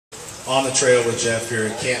on the trail with Jeff here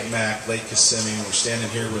at Camp Mac, Lake Kissimmee. We're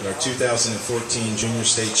standing here with our 2014 Junior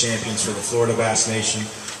State Champions for the Florida Bass Nation.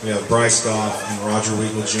 We have Bryce, Goff, and Roger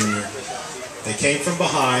Weigel Jr. They came from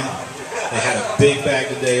behind. They had a big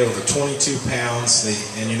bag today, over 22 pounds.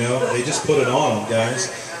 And you know, they just put it on them,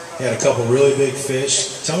 guys. They had a couple really big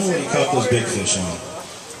fish. Tell me what you caught those big fish on.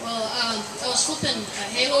 Well, I was flipping a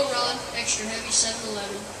halo rod, extra heavy 711.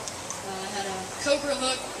 I had a cobra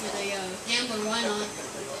hook with a gambler why not,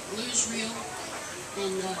 lose reel,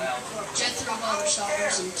 and jet through bobber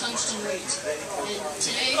stoppers and tungsten weights. And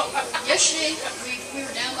yesterday we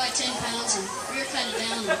were down by 10 pounds and we were kind of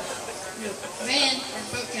down. And, you know, Van, our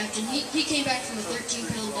boat captain, he came back from a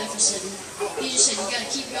 13-pound deficit and he just said, "You got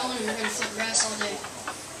to keep going and we're going to flip grass all day."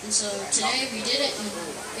 And so today we did it and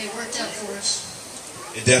it worked out for us.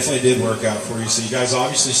 It definitely did work out for you. So you guys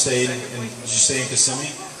obviously stayed in, did you stay in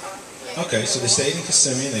Kissimmee? Okay, so they stayed in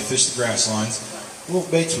Kissimmee and they fished the grass lines.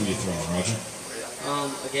 What baits were you throwing, Roger?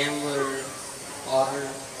 A gambler, otter,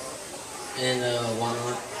 and why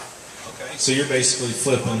not. Okay, so you're basically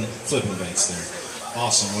flipping baits there.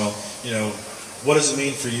 Awesome. Well, you know, what does it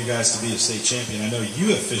mean for you guys to be a state champion? I know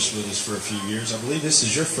you have fished with us for a few years. I believe this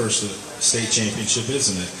is your first state championship,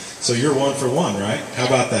 isn't it? So you're 1 for 1, right? How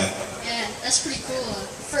about that? Yeah, that's pretty cool.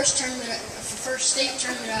 First state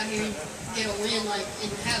tournament out here, and get a win and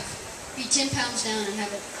be 10 pounds down and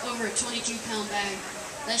have it over a 22-pound bag.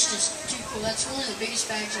 That's just too cool. That's one of the biggest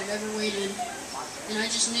bags I've ever weighed in, and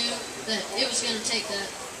I just knew that it was going to take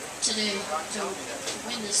that today to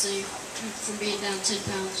win this thing from being down 10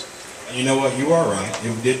 pounds. You know what? You are right.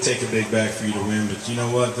 It did take a big bag for you to win, but you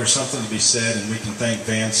know what? There's something to be said, and we can thank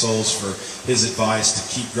Van Souls for his advice to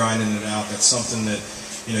keep grinding it out. That's something that,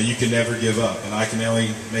 you know, you can never give up. And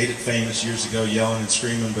Iaconelli made it famous years ago, yelling and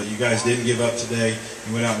screaming, but you guys didn't give up today.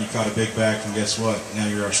 You went out and you caught a big bag, and guess what? Now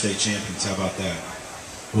you're our state champions. How about that?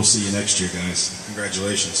 We'll see you next year, guys.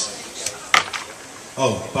 Congratulations.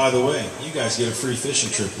 Oh, by the way, you guys get a free fishing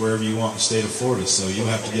trip wherever you want in the state of Florida, so you'll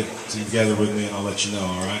have to get together with me and I'll let you know,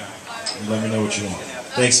 all right? And let me know what you want.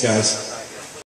 Thanks, guys.